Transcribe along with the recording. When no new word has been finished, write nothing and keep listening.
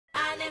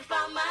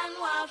man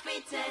want fi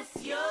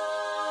test yo.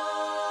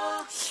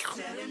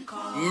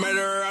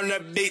 Murder on the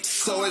beat,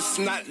 so it's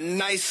not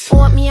nice.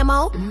 Want me a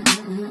mouth?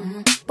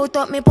 Put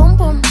up me pum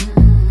pum.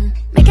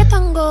 Make a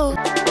tongue go.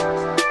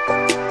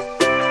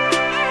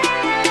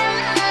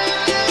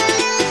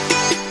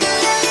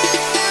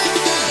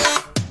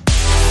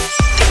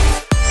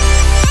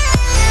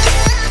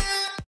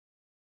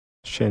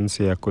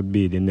 Shenseea could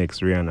be the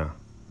next Rihanna.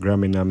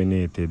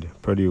 Grammy-nominated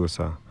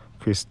producer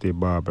Christy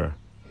Barber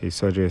is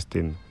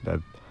suggesting that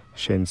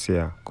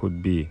Shenseea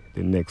could be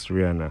the next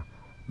Rihanna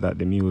that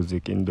the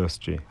music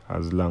industry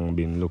has long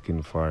been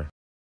looking for.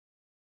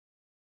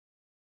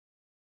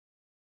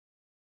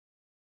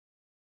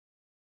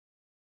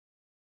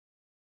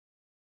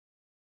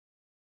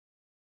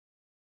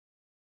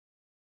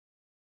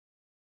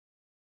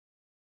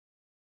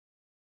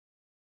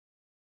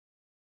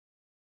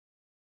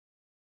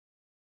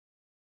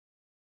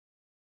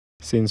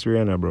 Since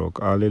Rihanna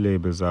broke, all the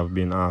labels have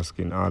been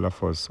asking all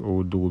of us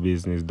who do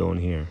business down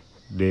here.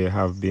 They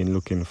have been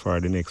looking for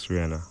the next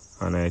Rihanna,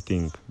 and I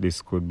think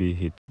this could be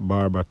it.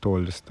 Barber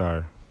told the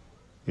Star.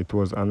 It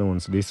was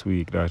announced this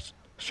week that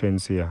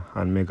Shenseea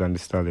and Megan Thee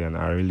Stallion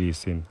are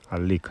releasing a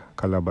Lick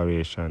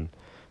collaboration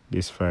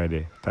this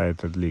Friday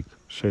titled Lick.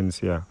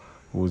 Shenseea,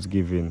 whose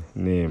given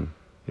name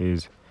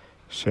is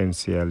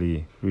Shenseea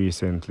Lee,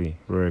 recently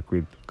worked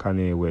with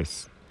Kanye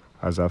West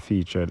as a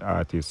featured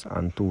artist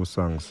on 2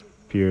 songs,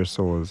 Pure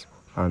Souls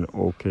and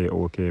OK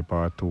OK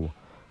Part 2,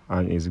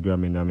 and his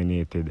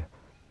Grammy-nominated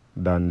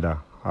Donda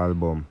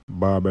album.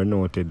 Barber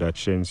noted that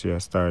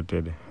Shenseea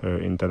started her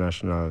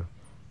international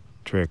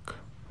trek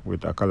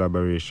with a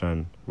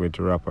collaboration with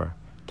rapper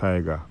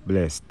Tyga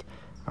Blessed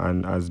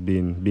and has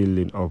been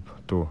building up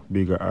to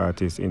bigger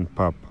artists in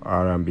pop,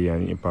 R&B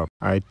and hip-hop.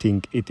 I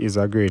think it is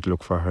a great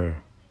look for her.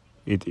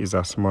 It is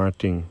a smart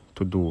thing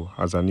to do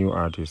as a new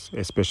artist,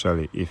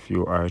 especially if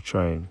you are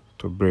trying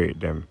to break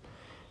them.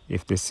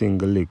 If the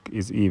single Lick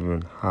is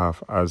even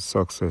half as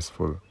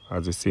successful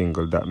as the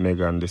single that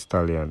Megan Thee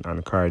Stallion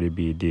and Cardi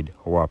B did,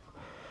 WAP,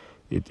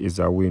 it is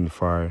a win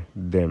for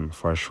them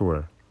for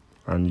sure.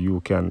 And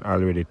you can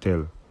already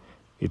tell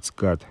it's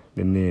got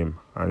the name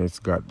and it's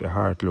got the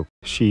heart look.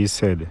 She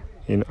said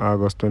in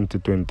August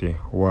 2020,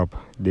 WAP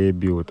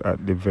debuted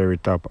at the very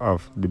top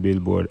of the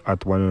Billboard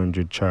Hot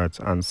 100 charts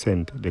and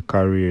sent the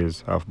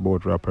careers of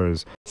both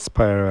rappers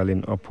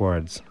spiraling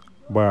upwards.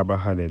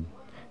 Barber added,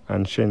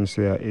 and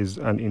Shenseea is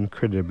an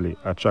incredibly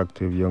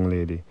attractive young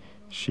lady.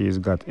 She's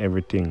got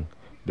everything,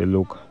 the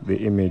look, the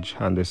image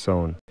and the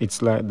sound.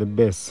 It's like the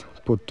best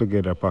put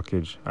together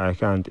package. I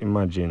can't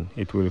imagine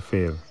it will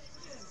fail.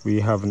 We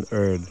haven't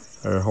heard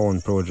her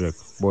own project,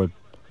 but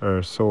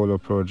her solo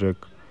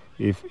project,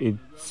 if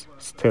it's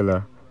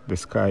stellar, the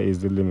sky is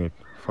the limit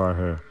for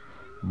her.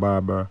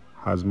 Barber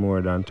has more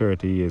than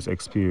 30 years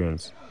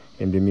experience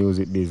in the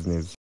music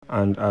business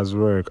and has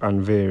worked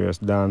on various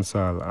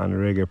dancehall and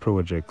reggae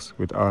projects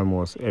with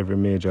almost every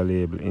major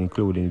label,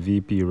 including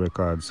VP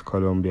Records,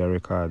 Columbia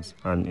Records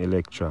and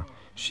Elektra.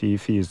 She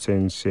feels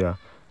Shenseea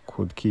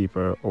could keep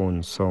her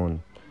own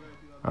sound.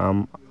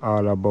 I'm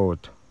all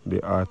about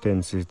the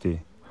authenticity,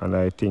 and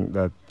I think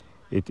that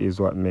it is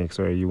what makes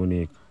her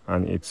unique,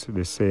 and it's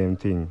the same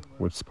thing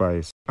with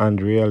Spice.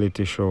 And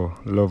reality show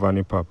Love and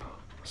Hip Hop,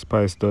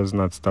 Spice does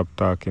not stop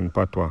talking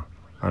patois,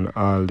 and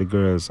all the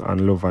girls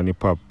on Love and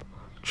Hip Hop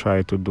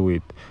try to do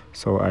it.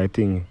 So I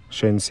think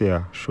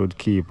Shenseea should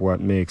keep what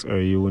makes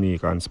her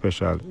unique and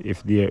special.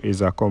 If there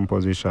is a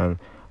composition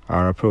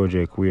or a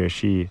project where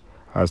she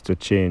has to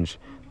change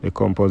the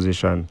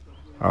composition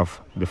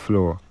of the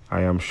flow,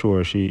 I am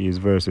sure she is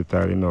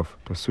versatile enough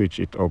to switch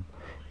it up.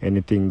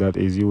 Anything that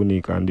is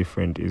unique and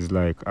different is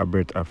like a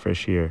breath of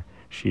fresh air,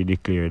 she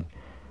declared.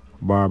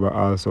 Barber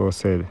also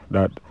said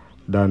that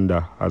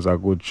Donda has a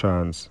good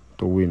chance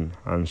to win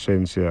and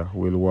Shenseea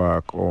will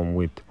walk home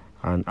with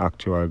an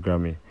actual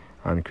Grammy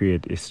and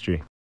create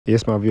history.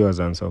 Yes, my viewers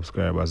and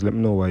subscribers, let me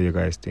know what you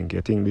guys think.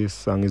 You think this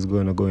song is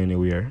going to go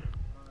anywhere?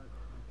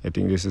 You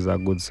think this is a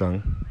good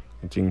song?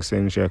 You think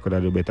Shenseea could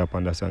have do better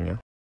on the song, yeah?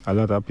 A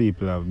lot of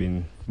people have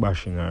been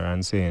bashing her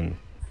and saying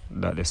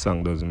that the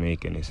song doesn't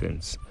make any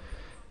sense.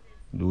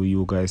 Do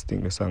you guys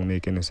think the song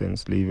make any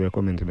sense? Leave your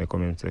comment in the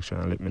comment section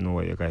and let me know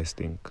what you guys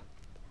think.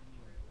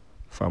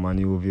 For my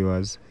new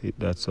viewers, hit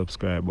that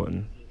subscribe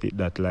button, hit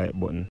that like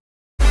button,